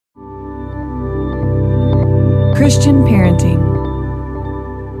Christian Parenting.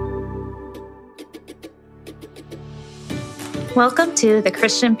 Welcome to the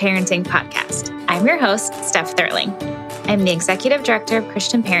Christian Parenting Podcast. I'm your host, Steph Thurling. I'm the Executive Director of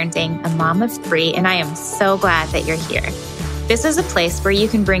Christian Parenting, a mom of 3, and I am so glad that you're here. This is a place where you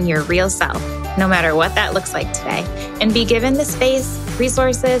can bring your real self, no matter what that looks like today, and be given the space,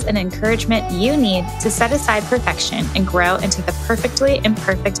 resources, and encouragement you need to set aside perfection and grow into the perfectly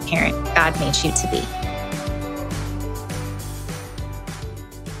imperfect parent God made you to be.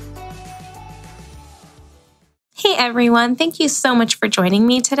 Hey everyone, thank you so much for joining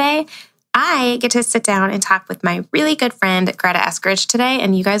me today. I get to sit down and talk with my really good friend, Greta Eskridge today,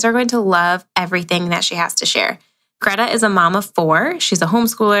 and you guys are going to love everything that she has to share. Greta is a mom of 4. She's a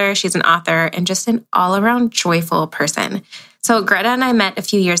homeschooler, she's an author, and just an all-around joyful person. So Greta and I met a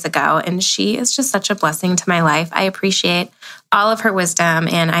few years ago, and she is just such a blessing to my life. I appreciate all of her wisdom,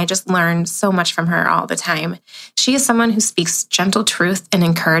 and I just learn so much from her all the time. She is someone who speaks gentle truth and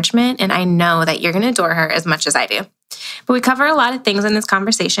encouragement, and I know that you're going to adore her as much as I do. But we cover a lot of things in this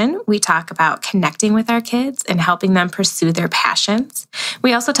conversation. We talk about connecting with our kids and helping them pursue their passions.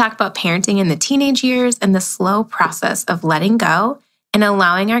 We also talk about parenting in the teenage years and the slow process of letting go and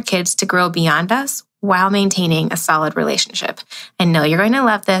allowing our kids to grow beyond us while maintaining a solid relationship. I know you're going to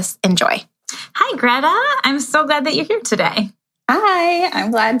love this. Enjoy. Hi, Greta. I'm so glad that you're here today. Hi, I'm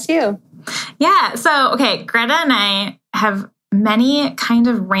glad too. Yeah. So, Greta and I have many kind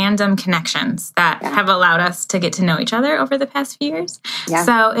of random connections that have allowed us to get to know each other over the past few years. Yeah.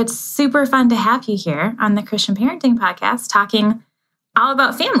 So it's super fun to have you here on the Christian Parenting Podcast talking all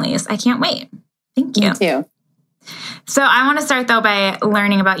about families. I can't wait. Thank you. Me too. So I want to start though by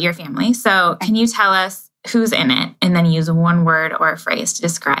learning about your family. So can you tell us who's in it and then use one word or a phrase to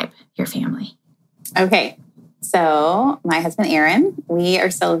describe your family? Okay. So my husband, Aaron, we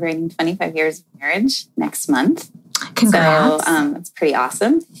are celebrating 25 years of marriage next month. Congrats. So it's pretty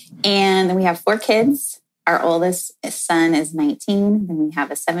awesome. And then we have 4 kids. Our oldest son is 19. Then we have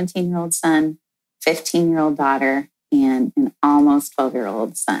a 17-year-old son, 15-year-old daughter, and an almost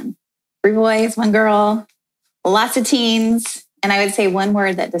 12-year-old son. 3 boys, 1 girl, lots of teens. And I would say one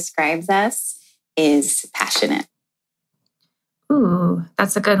word that describes us is passionate. Ooh,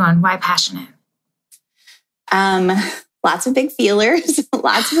 that's a good one. Why passionate? Lots of big feelers,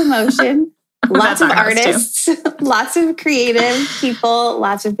 lots of emotion. Lots of artists, lots of creative people,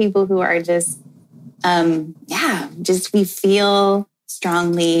 lots of people who are just we feel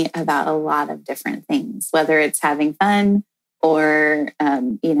strongly about a lot of different things, whether it's having fun or,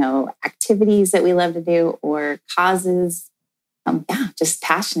 activities that we love to do or causes. Just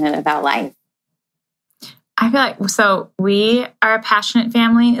passionate about life. I feel like, so we are a passionate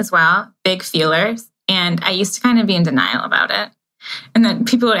family as well, big feelers. And I used to kind of be in denial about it. And then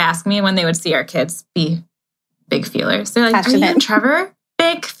people would ask me when they would see our kids be big feelers. They're like, passionate. Are you and Trevor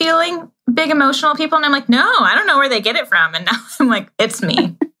big feeling, big emotional people? And I'm like, no, I don't know where they get it from. And now I'm like, it's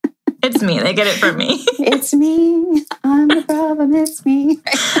me. It's me. They get it from me. It's me. I'm the problem. It's me.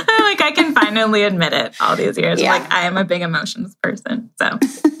 I can finally admit it all these years. Yeah. I am a big emotions person. So,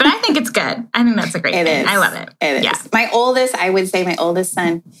 but I think it's good. I think that's a great thing. I love it. It is. Yeah. My oldest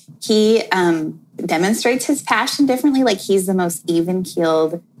son, he demonstrates his passion differently. He's the most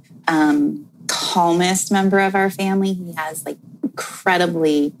even-keeled, calmest member of our family. He has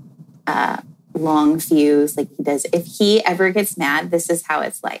incredibly long fuse. He does. If he ever gets mad, this is how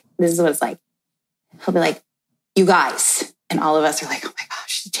it's like. This is what it's like. He'll be like, "You guys," and all of us are like, "Oh my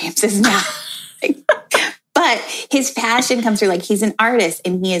gosh, James is mad." But his passion comes through. He's an artist,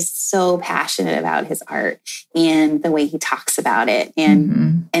 and he is so passionate about his art and the way he talks about it,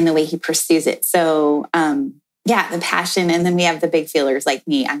 and the way he pursues it. So, the passion, and then we have the big feelers like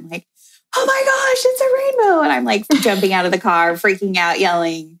me. I'm like, oh my gosh, it's a rainbow. And I'm jumping out of the car, freaking out,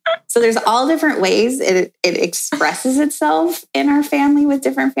 yelling. So there's all different ways it expresses itself in our family with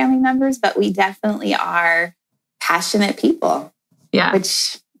different family members, but we definitely are passionate people. Yeah.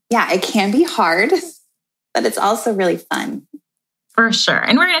 Which, it can be hard, but it's also really fun. For sure.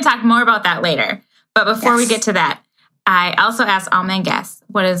 And we're going to talk more about that later. But before we get to that, I also ask all my guests,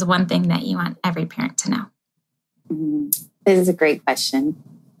 what is one thing that you want every parent to know? This is a great question.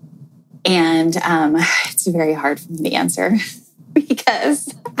 And it's very hard for me to answer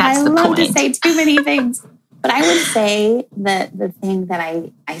because I love to say too many things. But I would say that the thing that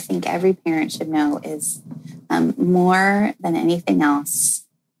I think every parent should know is more than anything else,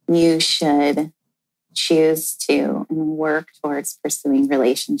 you should choose to and work towards pursuing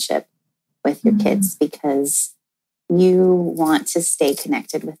relationship with your kids because you want to stay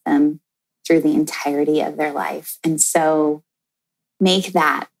connected with them through the entirety of their life. And so make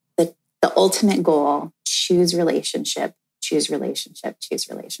that the the ultimate goal, choose relationship, choose relationship, choose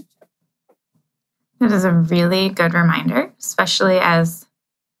relationship. That is a really good reminder, especially as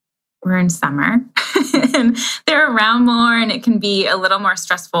we're in summer and they're around more and it can be a little more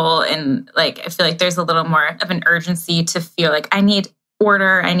stressful. And like, I feel like there's a little more of an urgency to feel like I need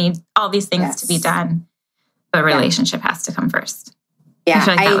order. I need all these things to be done. But relationship has to come first. Yeah. I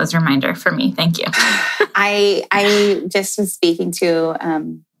feel like that was a reminder for me. Thank you. I just was speaking to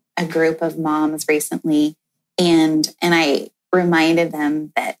a group of moms recently and I reminded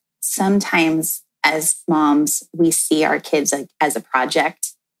them that sometimes as moms, we see our kids like as a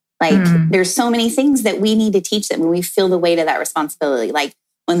project. Like there's so many things that we need to teach them when we feel the weight of that responsibility. Like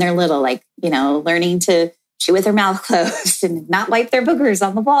when they're little, like, learning to chew with their mouth closed and not wipe their boogers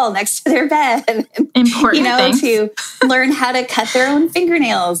on the wall next to their bed. Important things. To learn how to cut their own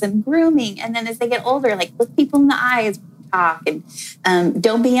fingernails and grooming. And then as they get older, like look people in the eyes, talk, and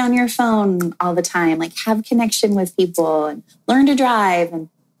don't be on your phone all the time. Like have connection with people and learn to drive. And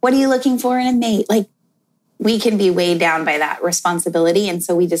what are you looking for in a mate? Like we can be weighed down by that responsibility. And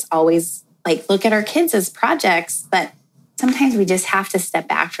so we just always like look at our kids as projects, but sometimes we just have to step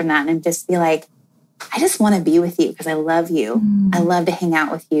back from that and just be like, I just want to be with you because I love you. I love to hang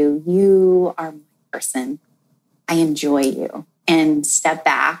out with you. You are my person. I enjoy you. And step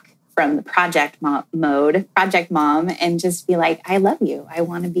back from the project mom, and just be like, I love you. I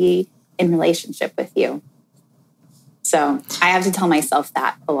want to be in relationship with you. So I have to tell myself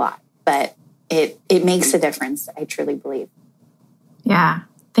that a lot, but it makes a difference. I truly believe. Yeah.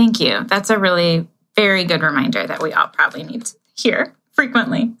 Thank you. That's a really very good reminder that we all probably need to hear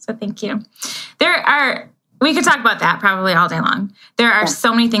frequently. So thank you. We could talk about that probably all day long. There are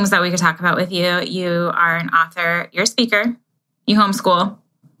so many things that we could talk about with you. You are an author, you're a speaker, you homeschool,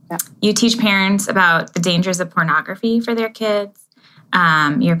 you teach parents about the dangers of pornography for their kids.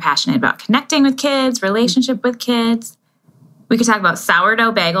 You're passionate about connecting with kids, relationship with kids. We could talk about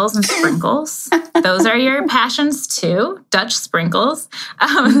sourdough bagels and sprinkles. Those are your passions too. Dutch sprinkles.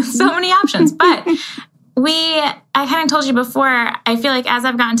 So many options. But I kind of told you before, I feel like as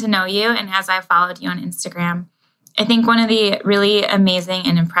I've gotten to know you and as I've followed you on Instagram, I think one of the really amazing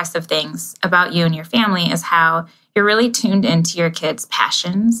and impressive things about you and your family is how you're really tuned into your kids'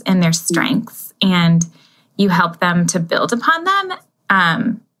 passions and their strengths, and you help them to build upon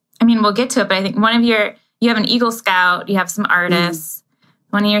them. We'll get to it, but I think you have an Eagle Scout, you have some artists.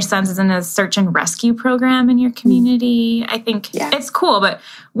 One of your sons is in a search and rescue program in your community. I think it's cool. But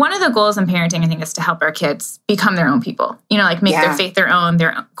one of the goals in parenting, I think, is to help our kids become their own people. Make their faith their own,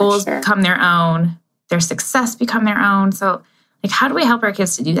 their goals become their own, their success become their own. So, like, how do we help our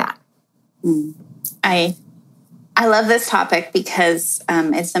kids to do that? I love this topic because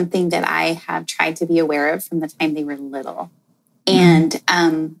it's something that I have tried to be aware of from the time they were little. And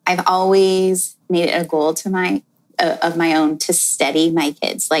I've always made it a goal of my own to steady my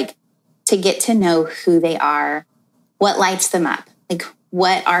kids, like to get to know who they are, what lights them up, like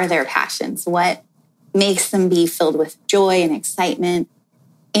what are their passions, what makes them be filled with joy and excitement,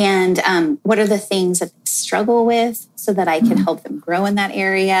 and what are the things that they struggle with so that I can help them grow in that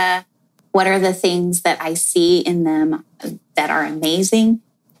area. What are the things that I see in them that are amazing,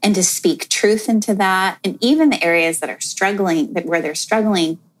 and to speak truth into that. And even the areas that are struggling, where they're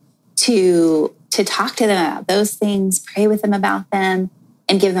struggling, to talk to them about those things, pray with them about them,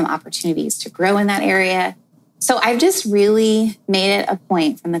 and give them opportunities to grow in that area. So I've just really made it a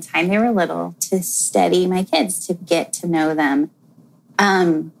point from the time they were little to steady my kids, to get to know them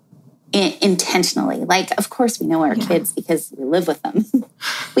intentionally. Like, of course, we know our kids because we live with them.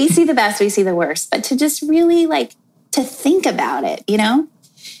 We see the best, we see the worst, but to just really to think about it,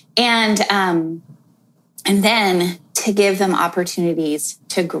 and then to give them opportunities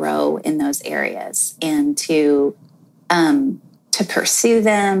to grow in those areas and to pursue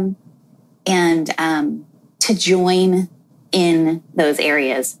them and to join in those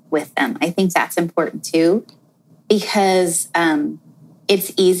areas with them. I think that's important too, because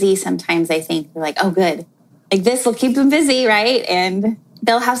it's easy sometimes, I think, they're like, oh, good. Like this will keep them busy, right? And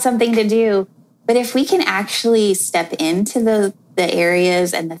they'll have something to do. But if we can actually step into the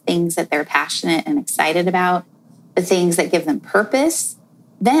areas and the things that they're passionate and excited about, the things that give them purpose,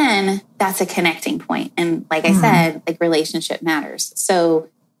 then that's a connecting point. And like I said, relationship matters. So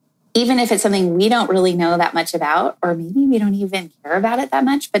even if it's something we don't really know that much about, or maybe we don't even care about it that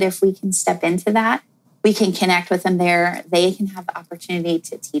much, but if we can step into that, we can connect with them there. They can have the opportunity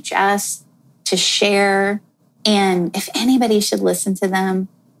to teach us, to share. And if anybody should listen to them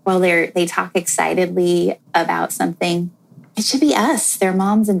while they talk excitedly about something, it should be us, their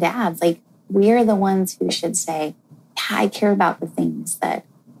moms and dads. Like, we're the ones who should say, yeah, I care about the things that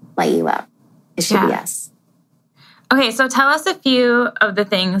light you up. It should be yes. Okay, so tell us a few of the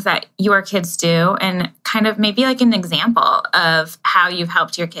things that your kids do and kind of maybe like an example of how you've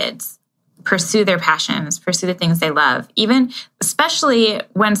helped your kids pursue their passions, pursue the things they love, even especially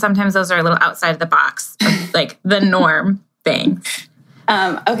when sometimes those are a little outside of the box, of like the norm things.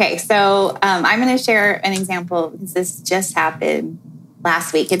 Okay, so I'm going to share an example because this just happened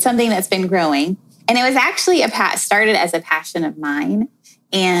last week. It's something that's been growing, and it was actually started as a passion of mine,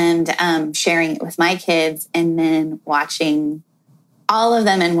 and sharing it with my kids, and then watching all of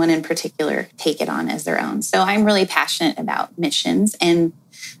them and one in particular take it on as their own. So I'm really passionate about missions and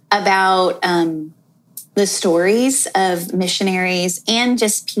about the stories of missionaries and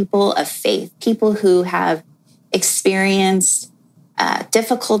just people of faith, people who have experienced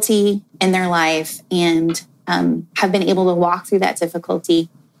difficulty in their life and have been able to walk through that difficulty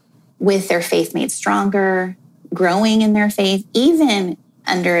with their faith made stronger, growing in their faith, even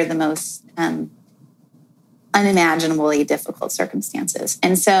under the most unimaginably difficult circumstances.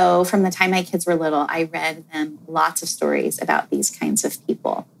 And so from the time my kids were little, I read them lots of stories about these kinds of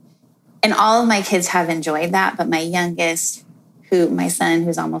people. And all of my kids have enjoyed that, but my youngest, my son,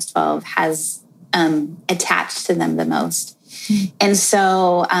 who's almost 12, has attached to them the most. And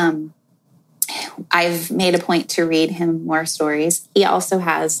so I've made a point to read him more stories. He also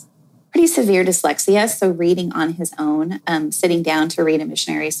has pretty severe dyslexia, so reading on his own, sitting down to read a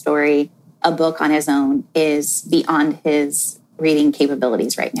missionary story, a book on his own, is beyond his reading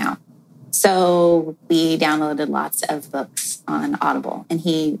capabilities right now. So we downloaded lots of books on Audible, and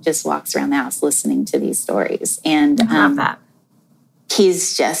he just walks around the house listening to these stories. And I love that.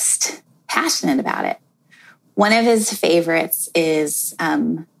 He's just passionate about it. One of his favorites is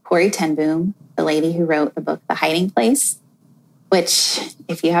Corrie ten Boom, the lady who wrote the book The Hiding Place, which,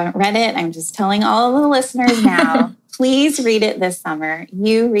 if you haven't read it, I'm just telling all the listeners now, please read it this summer.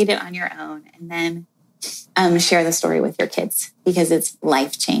 You read it on your own, and then share the story with your kids because it's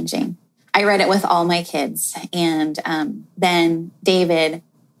life-changing. I read it with all my kids, and then David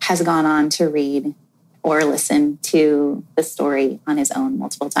has gone on to read or listen to the story on his own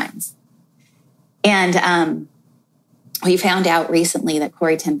multiple times. And we found out recently that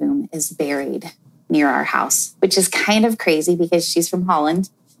Corrie ten Boom is buried near our house, which is kind of crazy because she's from Holland.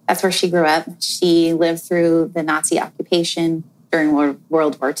 That's where she grew up. She lived through the Nazi occupation during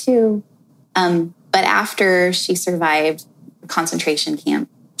World War II. But after she survived the concentration camp,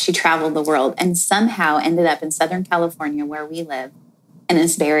 she traveled the world and somehow ended up in Southern California where we live and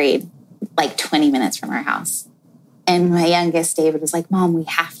is buried like 20 minutes from our house. And my youngest, David, was like, Mom, we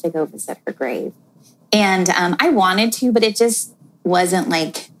have to go visit her grave. And I wanted to, but it just wasn't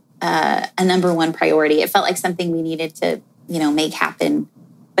like a number one priority. It felt like something we needed to, make happen,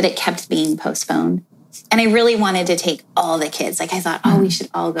 but it kept being postponed. And I really wanted to take all the kids. Like I thought, we should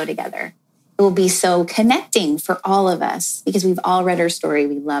all go together. It will be so connecting for all of us because we've all read her story.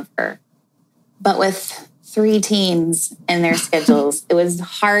 We love her. But with 3 teens and their schedules, it was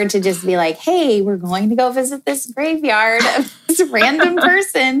hard to just be like, hey, we're going to go visit this graveyard of this random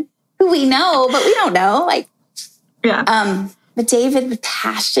person who we know, but we don't know. But David was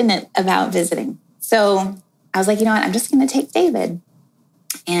passionate about visiting. So I was like, you know what? I'm just going to take David.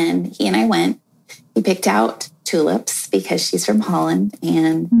 And he and I went. He picked out tulips because she's from Holland,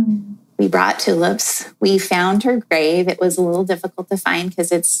 and we brought tulips. We found her grave. It was a little difficult to find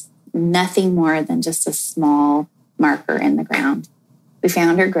because it's nothing more than just a small marker in the ground. We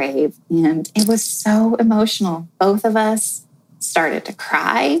found her grave, and it was so emotional. Both of us started to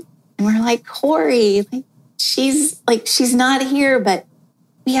cry, and we're like, Corrie, she's not here, but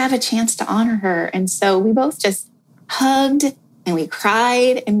we have a chance to honor her. And so we both just hugged, and we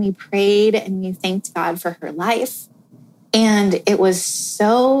cried, and we prayed, and we thanked God for her life. And it was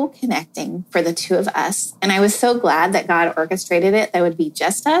so connecting for the two of us. And I was so glad that God orchestrated it that would be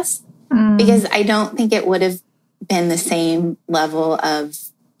just us, because I don't think it would have been the same level of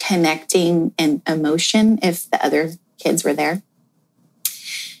connecting and emotion if the other kids were there.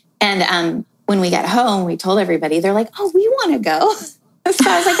 And when we got home, we told everybody, they're like, oh, we want to go. So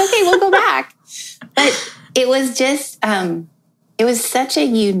I was like, okay, we'll go back. But it was just, it was such a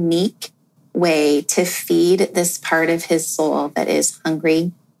unique way to feed this part of his soul that is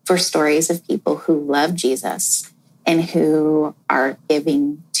hungry for stories of people who love Jesus and who are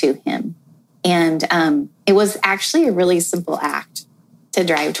giving to him. And it was actually a really simple act to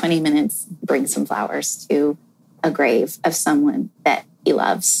drive 20 minutes, bring some flowers to a grave of someone that he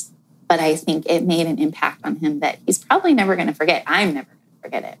loves. But I think it made an impact on him that he's probably never going to forget. I'm never going to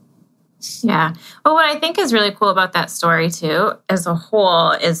forget it. Yeah. Well, what I think is really cool about that story too, as a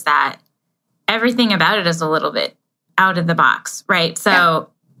whole, is that everything about it is a little bit out of the box, right? So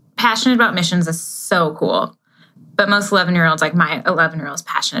passionate about missions is so cool. But most 11-year-olds, like my 11-year-old, is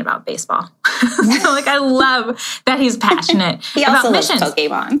passionate about baseball. So, like, I love that he's passionate He about also missions. loves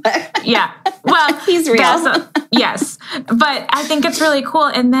Pokemon. Yeah. Well, He's real. Yes. But I think it's really cool.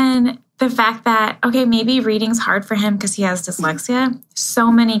 And then the fact that, okay, maybe reading's hard for him because he has dyslexia.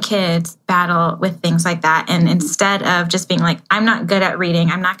 So many kids battle with things like that. And instead of just being like, I'm not good at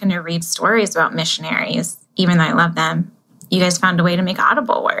reading, I'm not going to read stories about missionaries, even though I love them, you guys found a way to make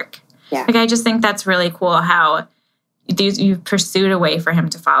Audible work. Yeah. Like, I just think that's really cool how you've pursued a way for him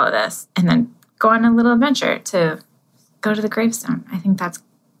to follow this and then go on a little adventure to go to the gravestone. I think that's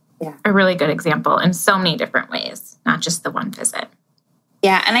a really good example in so many different ways, not just the one visit.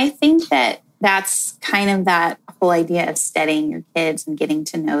 Yeah, and I think that that's kind of that whole idea of studying your kids and getting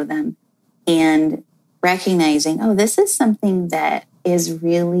to know them and recognizing, oh, this is something that is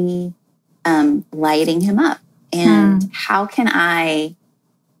really lighting him up. And how can I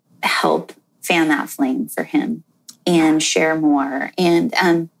help fan that flame for him and share more?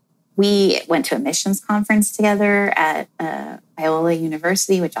 And we went to a missions conference together at Iola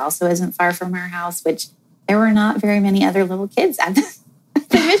University, which also isn't far from our house, which there were not very many other little kids at the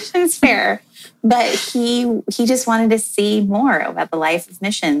missions fair. But he just wanted to see more about the life of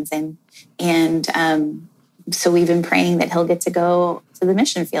missions. And so we've been praying that he'll get to go to the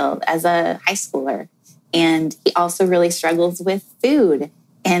mission field as a high schooler. And he also really struggles with food.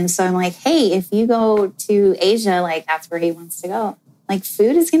 And so I'm like, hey, if you go to Asia, like that's where he wants to go. Like,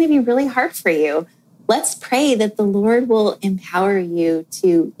 food is going to be really hard for you. Let's pray that the Lord will empower you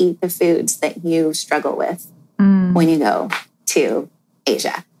to eat the foods that you struggle with when you go to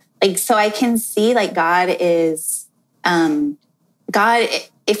Asia. Like, so I can see like God is,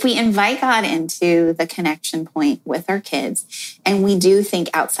 if we invite God into the connection point with our kids and we do think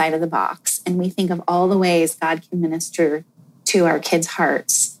outside of the box and we think of all the ways God can minister to our kids'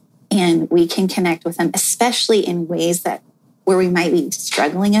 hearts and we can connect with them, especially in ways that where we might be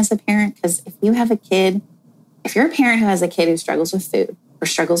struggling as a parent. Because if you're a parent who has a kid who struggles with food or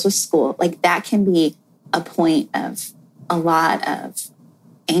struggles with school, like that can be a point of a lot of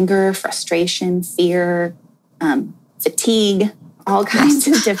anger, frustration, fear, fatigue, all kinds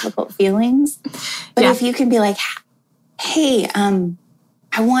of difficult feelings. But if you can be like, hey,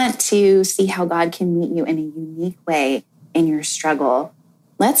 I want to see how God can meet you in a unique way in your struggle.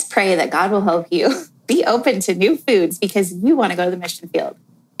 Let's pray that God will help you be open to new foods because you want to go to the mission field.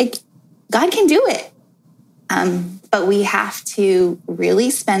 Like, God can do it. But we have to really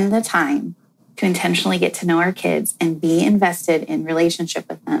spend the time to intentionally get to know our kids and be invested in relationship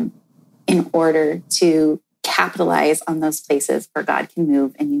with them in order to capitalize on those places where God can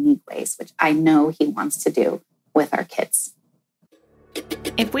move in unique ways, which I know He wants to do with our kids.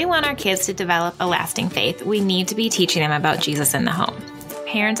 If we want our kids to develop a lasting faith, we need to be teaching them about Jesus in the home.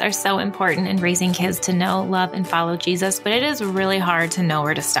 Parents are so important in raising kids to know, love, and follow Jesus, but it is really hard to know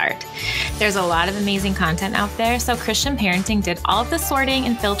where to start. There's a lot of amazing content out there, so Christian Parenting did all of the sorting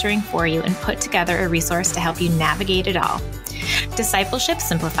and filtering for you and put together a resource to help you navigate it all. Discipleship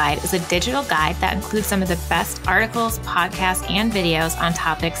Simplified is a digital guide that includes some of the best articles, podcasts, and videos on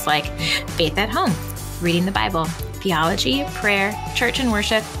topics like faith at home, reading the Bible, theology, prayer, church and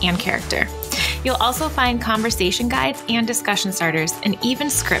worship, and character. You'll also find conversation guides and discussion starters and even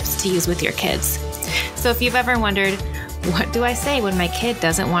scripts to use with your kids. So if you've ever wondered, what do I say when my kid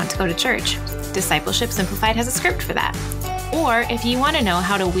doesn't want to go to church? Discipleship Simplified has a script for that. Or if you want to know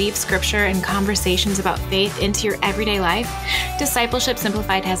how to weave scripture and conversations about faith into your everyday life, Discipleship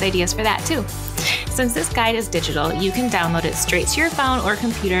Simplified has ideas for that too. Since this guide is digital, you can download it straight to your phone or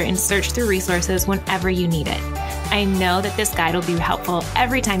computer and search through resources whenever you need it. I know that this guide will be helpful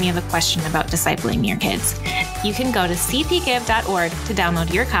every time you have a question about discipling your kids. You can go to cpgive.org to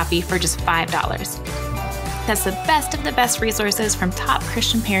download your copy for just $5. That's the best of the best resources from top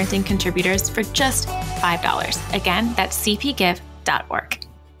Christian parenting contributors for just $5. Again, that's cpgive.org.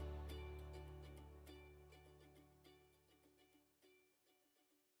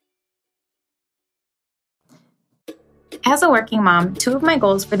 As a working mom, 2 of my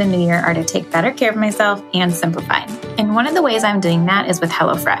goals for the new year are to take better care of myself and simplify. And one of the ways I'm doing that is with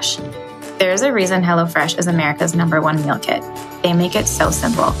HelloFresh. There's a reason HelloFresh is America's #1 meal kit. They make it so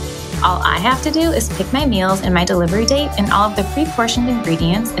simple. All I have to do is pick my meals and my delivery date, and all of the pre-portioned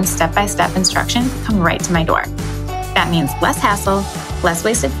ingredients and step-by-step instructions come right to my door. That means less hassle, less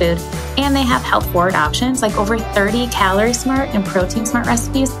wasted food, and they have health-forward options like over 30 calorie-smart and protein-smart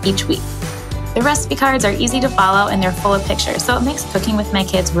recipes each week. The recipe cards are easy to follow and they're full of pictures, so it makes cooking with my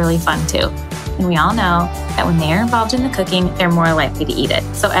kids really fun too. And we all know that when they are involved in the cooking, they're more likely to eat it,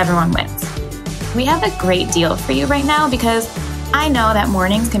 so everyone wins. We have a great deal for you right now because I know that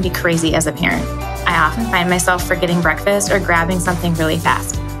mornings can be crazy as a parent. I often find myself forgetting breakfast or grabbing something really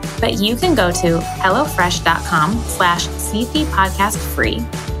fast. But you can go to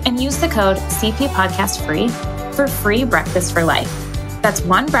hellofresh.com/CPPodcastFree and use the code CPPodcastFree for free breakfast for life. That's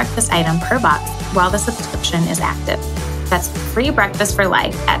one breakfast item per box while the subscription is active. That's free breakfast for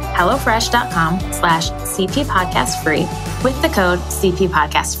life at hellofresh.com/CPPodcastFree with the code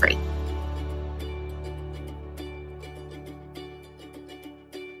CPPodcastFree.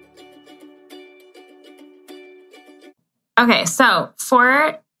 Okay, so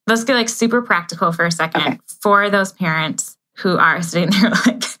let's get like super practical for a second. Okay. For those parents who are sitting there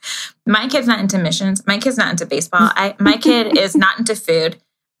like, my kid's not into missions, my kid's not into baseball, my kid is not into food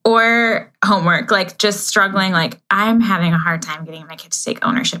or homework, like just struggling. Like I'm having a hard time getting my kid to take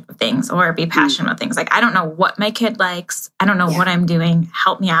ownership of things or be passionate about things. Like I don't know what my kid likes. I don't know what I'm doing.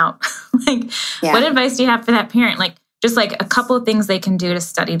 Help me out. What advice do you have for that parent? Like just like a couple of things they can do to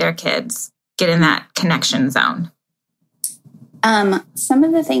study their kids, get in that connection zone. Some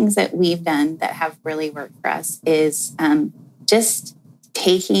of the things that we've done that have really worked for us is just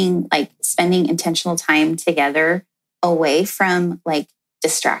spending intentional time together away from like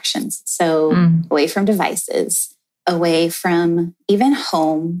distractions. So away from devices, away from even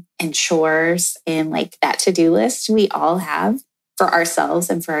home and chores and like that to-do list we all have for ourselves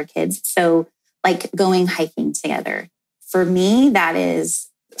and for our kids. So like going hiking together. For me, that is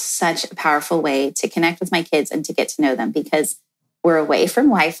such a powerful way to connect with my kids and to get to know them because we're away from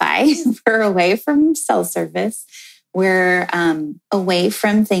Wi-Fi. We're away from cell service. We're away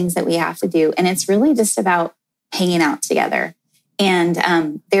from things that we have to do. And it's really just about hanging out together.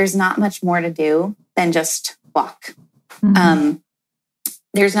 And there's not much more to do than just walk.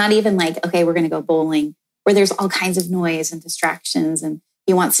 There's not even like, okay, we're going to go bowling where there's all kinds of noise and distractions and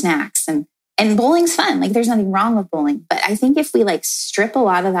you want snacks. And bowling's fun. Like there's nothing wrong with bowling. But I think if we like strip a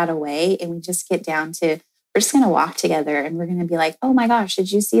lot of that away and we just get down to we're just going to walk together and we're going to be like, oh my gosh, did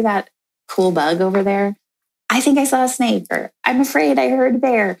you see that cool bug over there? I think I saw a snake, or I'm afraid I heard a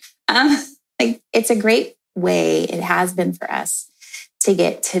bear. Like it's a great way, it has been for us to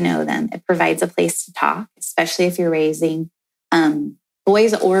get to know them. It provides a place to talk, especially if you're raising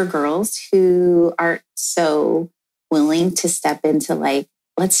boys or girls who aren't so willing to step into like,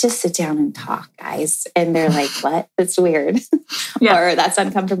 let's just sit down and talk, guys. And they're like, what? That's weird. Or that's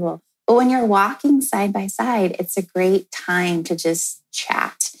uncomfortable. But when you're walking side by side, it's a great time to just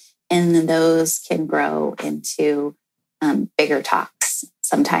chat. And those can grow into bigger talks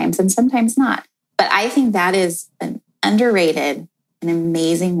sometimes and sometimes not. But I think that is an underrated, an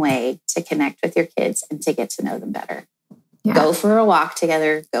amazing way to connect with your kids and to get to know them better. Yeah. Go for a walk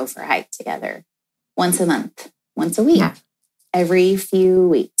together, go for a hike together. Once a month, once a week, every few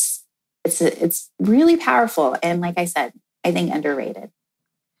weeks. It's really powerful. And like I said, I think underrated.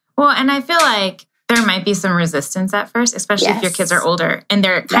 Well, and I feel like there might be some resistance at first, especially if your kids are older and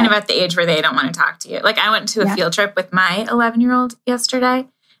they're kind of at the age where they don't want to talk to you. Like I went to a field trip with my 11-year-old yesterday.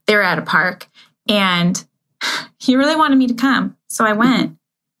 They were at a park and he really wanted me to come. So I went.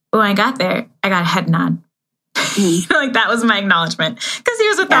 But when I got there, I got a head nod. Like that was my acknowledgement because he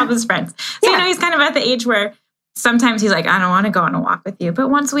was with all of his friends. So, he's kind of at the age where sometimes he's like, I don't want to go on a walk with you. But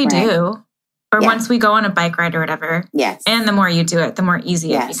once we do, or once we go on a bike ride or whatever, and the more you do it, the more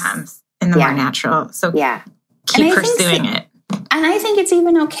easy it becomes and the more natural. So keep pursuing it. And I think it's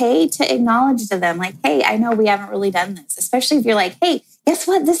even okay to acknowledge to them, like, hey, I know we haven't really done this, especially if you're like, hey, guess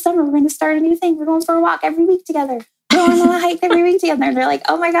what? This summer, we're going to start a new thing. We're going for a walk every week together. We're going on a hike every week together. And they're like,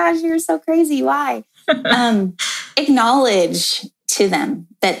 oh my gosh, you're so crazy. Why? Acknowledge to them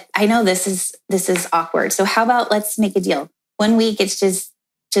that I know this is awkward. So how about let's make a deal. 1 week, it's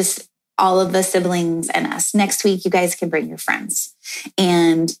just all of the siblings and us. Next week, you guys can bring your friends.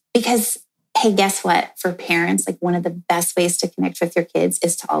 And because, hey, guess what? For parents, like one of the best ways to connect with your kids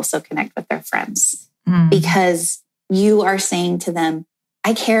is to also connect with their friends. Because you are saying to them,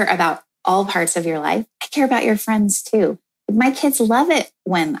 I care about all parts of your life. I care about your friends too. My kids love it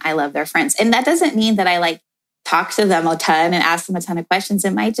when I love their friends. And that doesn't mean that I like talk to them a ton and ask them a ton of questions.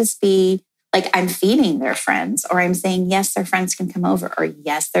 It might just be like I'm feeding their friends, or I'm saying, yes, their friends can come over, or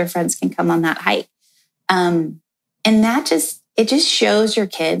yes, their friends can come on that hike. And that it just shows your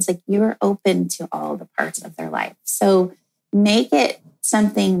kids like you're open to all the parts of their life. So make it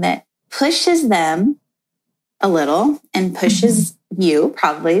something that pushes them a little and pushes you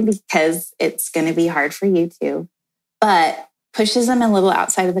probably because it's going to be hard for you too, but pushes them a little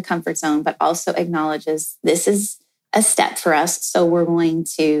outside of the comfort zone, but also acknowledges this is a step for us. So we're going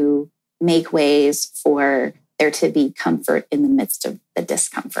to make ways for there to be comfort in the midst of the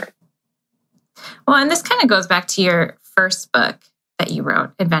discomfort. Well, and this kind of goes back to your first book that you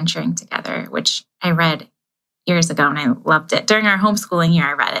wrote, Adventuring Together, which I read years ago and I loved it. During our homeschooling year,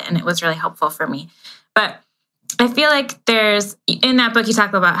 I read it and it was really helpful for me. But I feel like in that book, you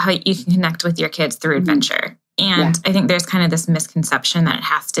talk about how you can connect with your kids through adventure. And I think there's kind of this misconception that it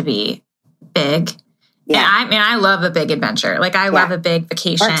has to be big. Yeah. And I love a big adventure. Like I love a big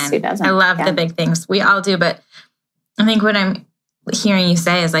vacation. I love the big things. We all do. But I think what I'm hearing you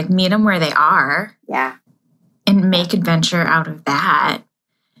say is like, meet them where they are. Yeah. And make adventure out of that.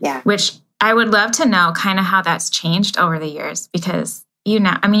 Yeah. Which I would love to know kind of how that's changed over the years because you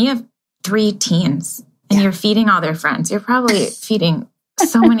have 3 teens and you're feeding all their friends. You're probably feeding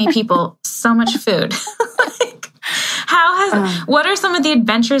so many people so much food. What are some of the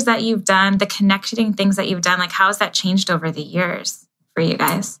adventures that you've done, the connecting things that you've done? Like, how has that changed over the years for you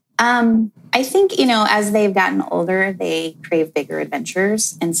guys? I think, as they've gotten older, they crave bigger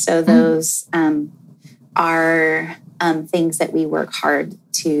adventures. And so those are things that we work hard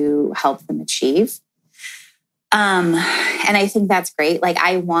to help them achieve. And I think that's great. Like,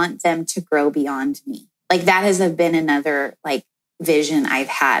 I want them to grow beyond me. Like, that has been another, vision I've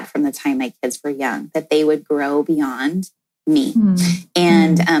had from the time my kids were young, that they would grow beyond me.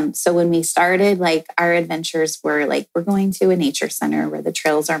 And so when we started, our adventures were we're going to a nature center where the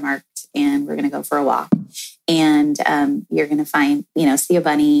trails are marked and we're going to go for a walk. And you're going to find, see a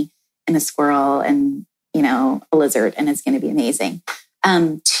bunny and a squirrel and, a lizard, and it's going to be amazing.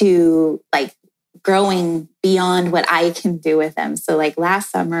 To growing beyond what I can do with them. So last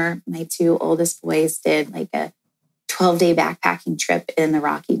summer, my 2 oldest boys did a 12-day backpacking trip in the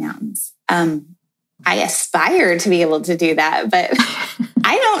Rocky Mountains. I aspire to be able to do that, but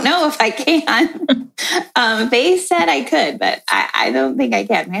I don't know if I can. They said I could, but I don't think I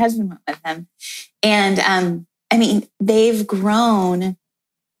can. My husband went with them. And they've grown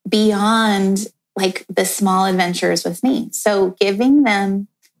beyond the small adventures with me. So giving them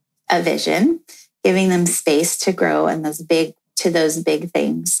a vision, giving them space to grow and those big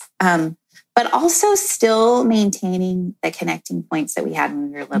things. But also still maintaining the connecting points that we had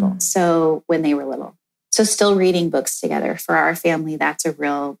when we were little. So when they were little. So still reading books together. For our family, that's a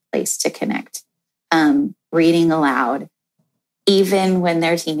real place to connect. Reading aloud, even when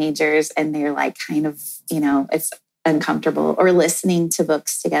they're teenagers and they're it's uncomfortable, or listening to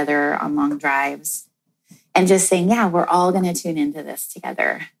books together on long drives and just saying, we're all going to tune into this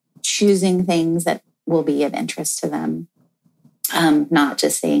together, choosing things that will be of interest to them. Not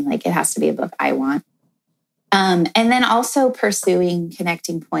just saying it has to be a book I want. And then also pursuing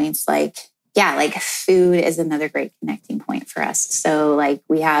connecting points food is another great connecting point for us. So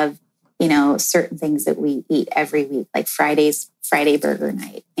we have, certain things that we eat every week, like Friday burger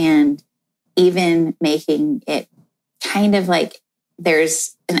night. And even making it kind of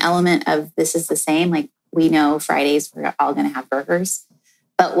there's an element of this is the same. We know Fridays we're all going to have burgers.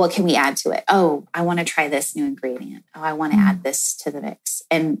 But what can we add to it? Oh, I want to try this new ingredient. Oh, I want to add this to the mix,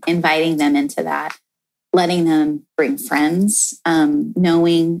 and inviting them into that, letting them bring friends,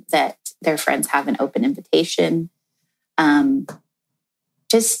 knowing that their friends have an open invitation.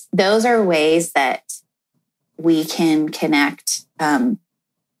 Just those are ways that we can connect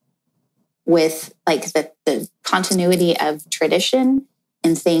with the continuity of tradition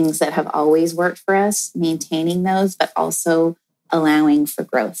and things that have always worked for us, maintaining those, but also allowing for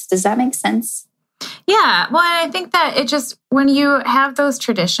growth. Does that make sense? Yeah. Well, I think that when you have those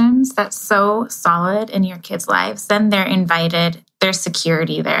traditions that's so solid in your kids' lives, then they're invited, there's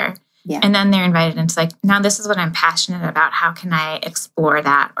security there. Yeah. And then they're invited into now this is what I'm passionate about. How can I explore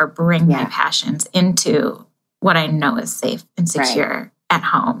that or bring my passions into what I know is safe and secure at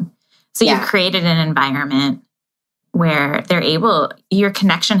home? So you've created an environment where your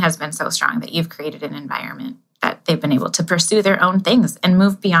connection has been so strong that you've created an environment that they've been able to pursue their own things and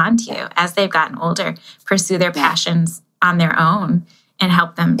move beyond you as they've gotten older, pursue their passions on their own and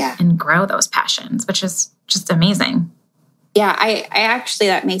help them and grow those passions, which is just amazing. Yeah, I actually,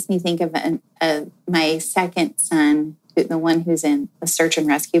 that makes me think of my second son, the one who's in the search and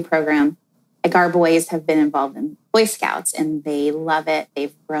rescue program. Our boys have been involved in Boy Scouts and they love it.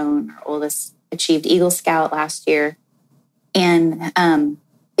 They've grown. Our oldest achieved Eagle Scout last year. And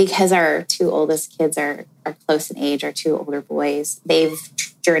because our 2 oldest kids are close in age, our 2 older boys, they've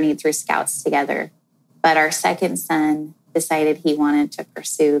journeyed through Scouts together. But our second son decided he wanted to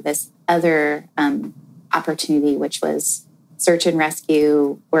pursue this other opportunity, which was search and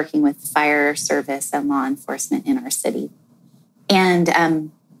rescue, working with fire service and law enforcement in our city.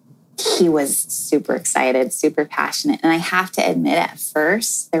 And he was super excited, super passionate. And I have to admit, at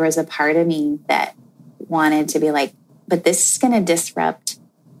first, there was a part of me that wanted to be but this is going to disrupt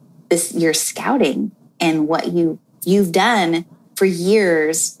your scouting and what you you've done for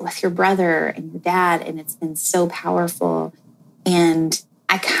years with your brother and your dad, and it's been so powerful. And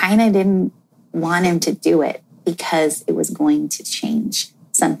I kind of didn't want him to do it because it was going to change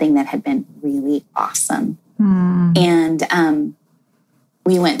something that had been really awesome. And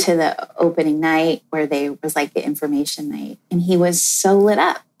we went to the opening night where they was like the information night, and he was so lit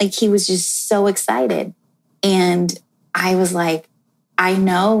up. Like he was just so excited. And I was like, I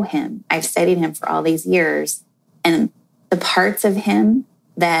know him. I've studied him for all these years. And the parts of him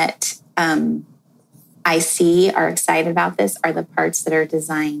that I see are excited about this are the parts that are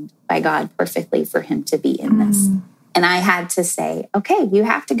designed by God perfectly for him to be in this. And I had to say, okay, you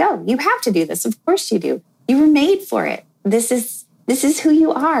have to go. You have to do this. Of course you do. You were made for it. This is who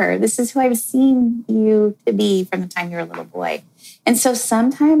you are. This is who I've seen you to be from the time you were a little boy. And so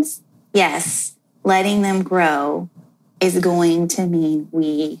sometimes, yes, letting them grow is going to mean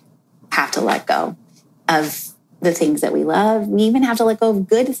we have to let go of the things that we love. We even have to let go of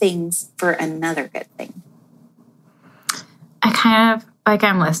good things for another good thing. I kind of, like,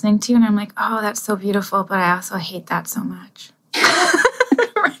 I'm listening to you and I'm like, oh, that's so beautiful, but I also hate that so much.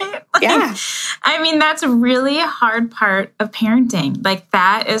 Right? Like, Yeah. I mean, that's a really hard part of parenting. Like,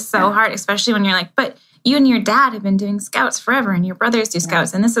 that is so hard, especially when you're like, but you and your dad have been doing scouts forever and your brothers do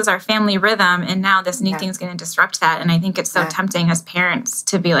scouts and this is our family rhythm. And now this new thing is going to disrupt that. And I think it's so tempting as parents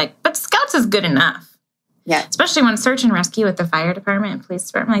to be like, but scouts is good enough. Yeah. Especially when search and rescue with the fire department and police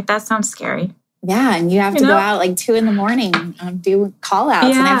department, like that sounds scary. Yeah. And you have to go out like 2 a.m, do call outs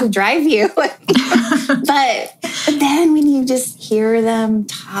and I have to drive you. But then when you just hear them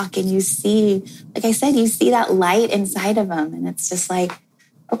talk and you see, like I said, you see that light inside of them. And it's just like,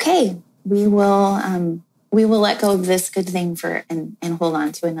 okay, we will let go of this good thing and hold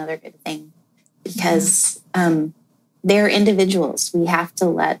on to another good thing because they're individuals. We have to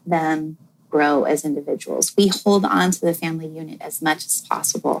let them grow as individuals. We hold on to the family unit as much as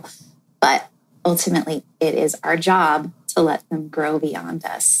possible, but ultimately it is our job to let them grow beyond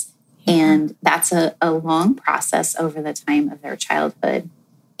us. And that's a long process over the time of their childhood.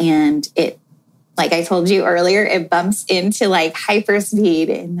 And it, like I told you earlier, it bumps into like hyperspeed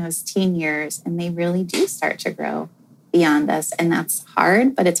in those teen years, and they really do start to grow beyond us. And that's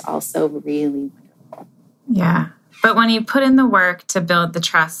hard, but it's also really wonderful. Yeah. But when you put in the work to build the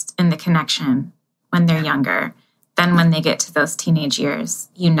trust and the connection when they're younger, then when they get to those teenage years,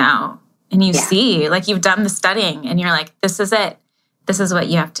 you know, and you see, like you've done the studying and you're like, this is it. This is what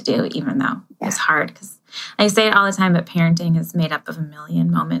you have to do, even though it's hard. Because I say it all the time, but parenting is made up of a million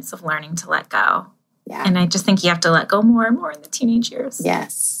moments of learning to let go. Yeah. And I just think you have to let go more and more in the teenage years.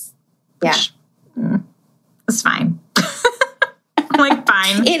 Yes. Yeah. It's fine. I'm like,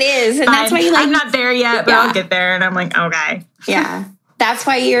 fine. It is. And fine. that's why you like... I'm not there yet, but I'll get there. And I'm like, okay. Yeah. That's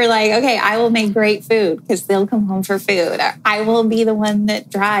why you're like, okay, I will make great food because they'll come home for food. Or I will be the one that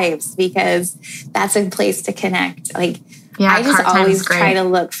drives because that's a place to connect. Like, I just always try to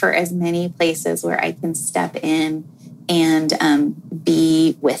look for as many places where I can step in and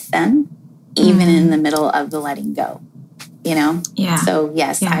be with them, even in the middle of the letting go, you know? Yeah. So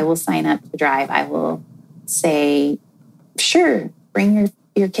yes, I will sign up to drive. I will say, sure, bring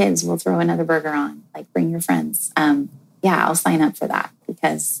your kids. We'll throw another burger on. Like, bring your friends. Yeah, I'll sign up for that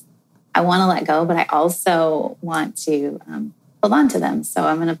because I want to let go, but I also want to hold on to them. So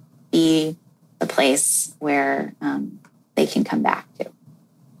I'm going to be the place where they can come back to.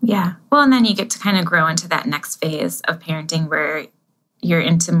 Yeah. Well, and then you get to kind of grow into that next phase of parenting where you're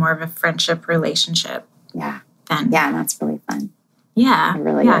into more of a friendship relationship. Yeah. Then. Yeah, and that's really fun. Yeah. It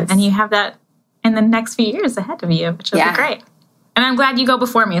really is. And you have that in the next few years ahead of you, which will be great. And I'm glad you go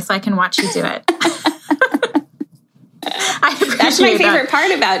before me so I can watch you do it. That's my favorite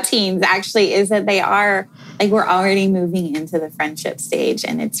part about teens, actually, is that they are, like, we're already moving into the friendship stage,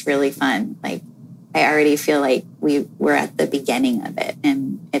 and it's really fun. Like, I already feel like we're at the beginning of it,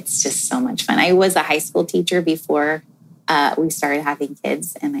 and it's just so much fun. I was a high school teacher before we started having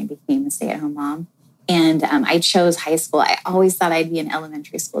kids, and I became a stay-at-home mom. And I chose high school. I always thought I'd be an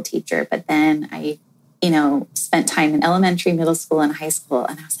elementary school teacher, but then I spent time in elementary, middle school, and high school,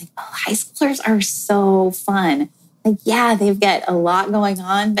 and I was like, oh, high schoolers are so fun. Like, yeah, they've got a lot going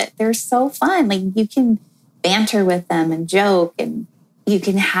on, but they're so fun. Like, you can banter with them and joke, and you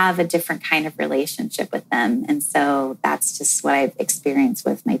can have a different kind of relationship with them. And so that's just what I've experienced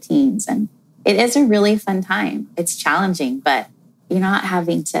with my teens. And it is a really fun time. It's challenging, but you're not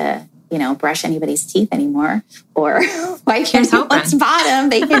having to, brush anybody's teeth anymore or wipe anyone's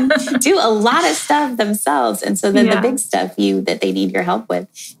bottom. They can do a lot of stuff themselves. And so then the big stuff that they need your help with,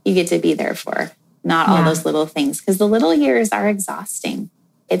 you get to be there for. Not all those little things, because the little years are exhausting.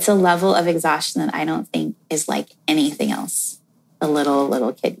 it's a level of exhaustion that I don't think is like anything else. The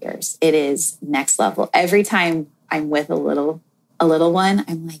little kid years. It is next level. Every time I'm with a little one,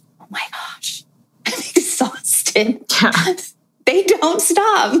 I'm like, oh my gosh, I'm exhausted. Yeah. They don't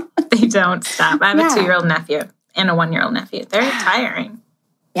stop. They don't stop. I have a 2-year-old nephew and a 1-year-old nephew. They're tiring.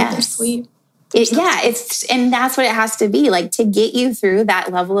 Yes. They're sweet. And that's what it has to be. Like, to get you through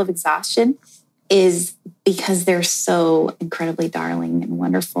that level of exhaustion is because they're so incredibly darling and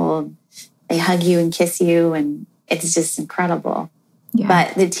wonderful. They hug you and kiss you, and it's just incredible. Yeah.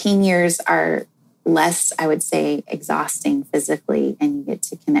 But the teen years are less, I would say, exhausting physically, and you get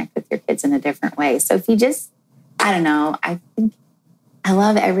to connect with your kids in a different way. So if you just, I don't know, I think I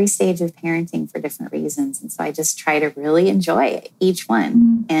love every stage of parenting for different reasons. And so I just try to really enjoy each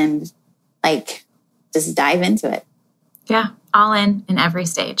one and like just dive into it. Yeah. All in every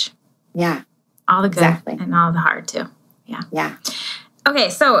stage. Yeah. All the good and all the hard too. Yeah. Yeah. Okay.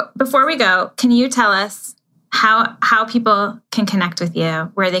 So before we go, can you tell us how people can connect with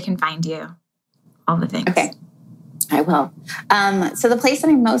you, where they can find you, all the things? Okay. I will. So the place that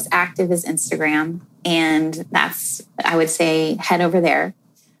I'm most active is Instagram. And that's, I would say, head over there.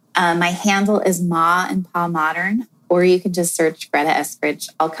 My handle is Ma and Pa Modern, or you can just search Greta Eskridge.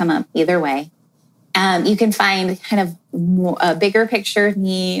 I'll come up either way. You can find kind of a bigger picture of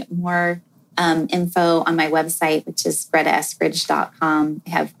me, more info on my website, which is gretaeskridge.com. I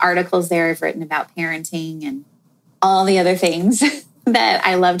have articles there I've written about parenting and all the other things that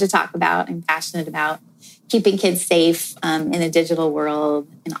I love to talk about. I'm passionate about keeping kids safe in a digital world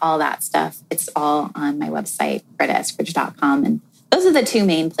and all that stuff. It's all on my website, gretaeskridge.com. And those are the two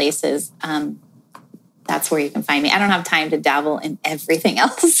main places. That's where you can find me. I don't have time to dabble in everything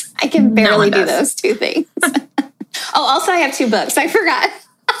else. I can barely do those two things. Also, I have 2 books. I forgot.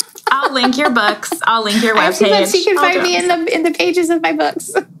 I'll link your books. I'll link your webpage. You can find me in the pages of my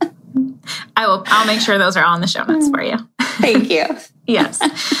books. I'll make sure those are all in the show notes for you. Thank you. Yes.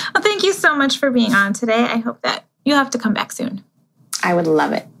 Well, thank you so much for being on today. I hope that you have to come back soon. I would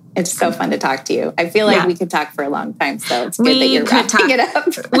love it. It's so fun to talk to you. I feel like we could talk for a long time, so it's good that you're wrapping it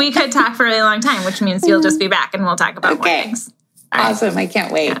up. We could talk for a really long time, which means you'll just be back and we'll talk about more things. Awesome. I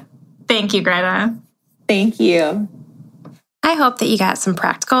can't wait. Yeah. Thank you, Greta. Thank you. I hope that you got some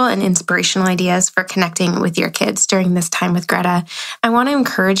practical and inspirational ideas for connecting with your kids during this time with Greta. I want to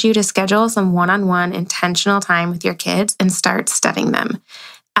encourage you to schedule some one-on-one intentional time with your kids and start studying them.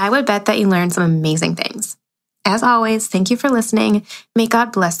 I would bet that you learned some amazing things. As always, thank you for listening. May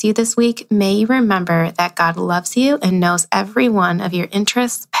God bless you this week. May you remember that God loves you and knows every one of your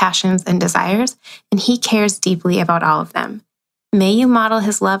interests, passions, and desires, and He cares deeply about all of them. May you model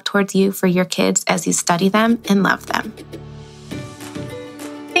His love towards you for your kids as you study them and love them.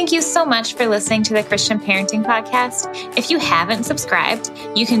 Thank you so much for listening to the Christian Parenting Podcast. If you haven't subscribed,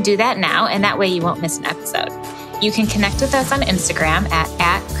 you can do that now, and that way you won't miss an episode. You can connect with us on Instagram at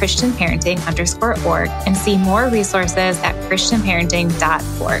ChristianParenting_org and see more resources at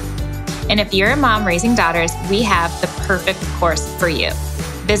ChristianParenting.org. And if you're a mom raising daughters, we have the perfect course for you.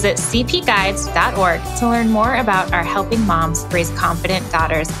 Visit cpguides.org to learn more about our Helping Moms Raise Confident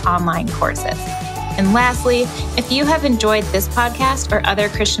Daughters online courses. And lastly, if you have enjoyed this podcast or other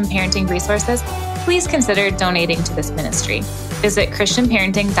Christian parenting resources, please consider donating to this ministry. Visit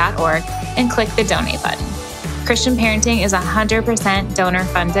ChristianParenting.org and click the donate button. Christian Parenting is 100% donor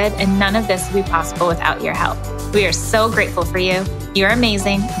funded, and none of this would be possible without your help. We are so grateful for you. You're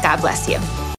amazing. God bless you.